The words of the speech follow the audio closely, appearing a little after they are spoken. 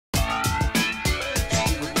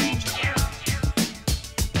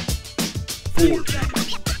Forging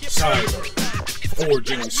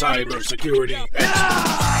cybersecurity experts.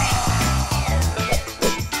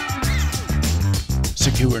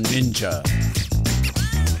 Secure Ninja.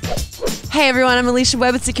 Hey everyone, I'm Alicia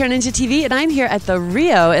Webb with Secure Ninja TV, and I'm here at the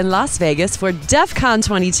Rio in Las Vegas for DEFCON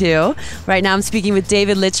 22. Right now I'm speaking with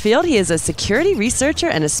David Litchfield. He is a security researcher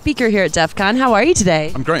and a speaker here at DEFCON. How are you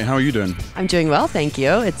today? I'm great. How are you doing? I'm doing well, thank you.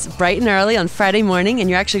 It's bright and early on Friday morning, and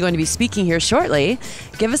you're actually going to be speaking here shortly.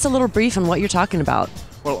 Give us a little brief on what you're talking about.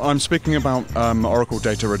 Well, I'm speaking about Oracle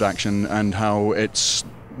data redaction and how it's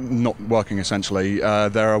not working, essentially.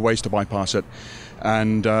 There are ways to bypass it,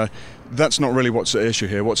 and that's not really what's at issue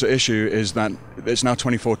here. What's at issue is that it's now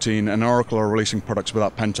 2014 and Oracle are releasing products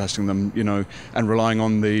without pen testing them, and relying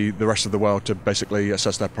on the rest of the world to basically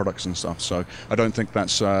assess their products and stuff. So I don't think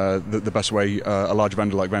that's the best way a large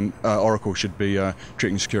vendor like Oracle should be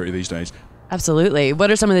treating security these days. Absolutely.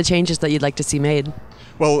 What are some of the changes that you'd like to see made?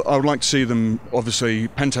 Well, I would like to see them obviously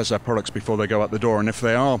pen test their products before they go out the door, and if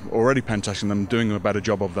they are already pen testing them, doing a better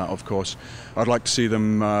job of that, of course. I'd like to see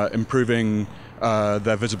them improving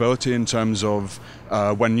their visibility in terms of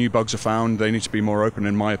when new bugs are found. They need to be more open,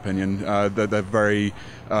 in my opinion. They're very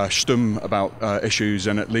stum about issues,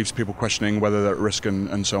 and it leaves people questioning whether they're at risk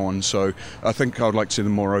and so on. So I think I would like to see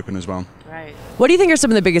them more open as well. Right. What do you think are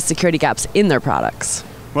some of the biggest security gaps in their products?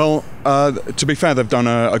 Well, to be fair, they've done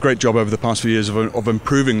a great job over the past few years of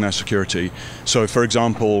improving their security. So, for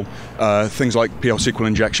example, things like PL SQL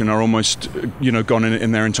injection are almost gone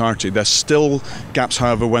in their entirety. There's still gaps,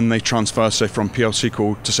 however, when they transfer, say, from PL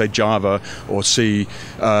SQL to, say, Java or C,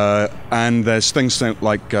 and there's things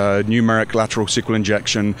like numeric lateral SQL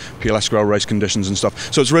injection, PL SQL race conditions and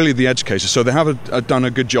stuff. So it's really the edge cases. So they have done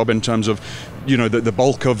a good job in terms of the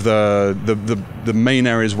bulk of the main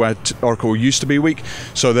areas where Oracle used to be weak.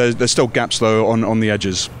 So there's still gaps, though, on the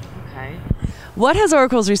edges. Okay. What has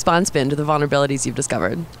Oracle's response been to the vulnerabilities you've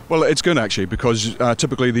discovered? Well, it's good, actually, because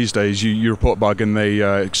typically these days you report a bug and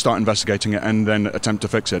they start investigating it and then attempt to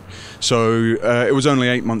fix it. So it was only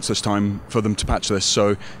 8 months this time for them to patch this,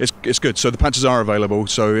 so it's good. So the patches are available,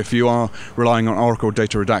 so if you are relying on Oracle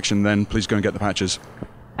data redaction, then please go and get the patches.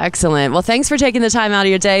 Excellent. Well, thanks for taking the time out of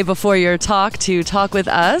your day before your talk to talk with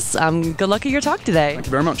us. Good luck at your talk today. Thank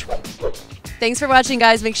you very much. Thanks for watching,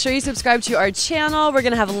 guys. Make sure you subscribe to our channel. We're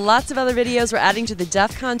going to have lots of other videos we're adding to the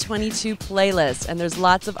DEFCON 22 playlist, and there's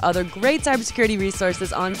lots of other great cybersecurity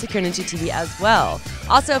resources on Secure Ninja TV as well.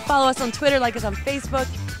 Also, follow us on Twitter, like us on Facebook,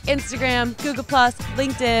 Instagram, Google+,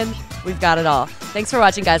 LinkedIn. We've got it all. Thanks for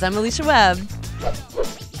watching, guys. I'm Alicia Webb.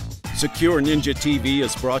 Secure Ninja TV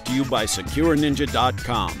is brought to you by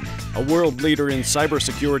SecureNinja.com, a world leader in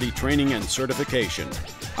cybersecurity training and certification.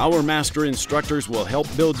 Our master instructors will help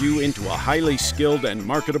build you into a highly skilled and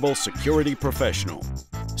marketable security professional.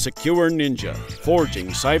 Secure Ninja, forging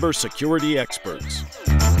cybersecurity experts.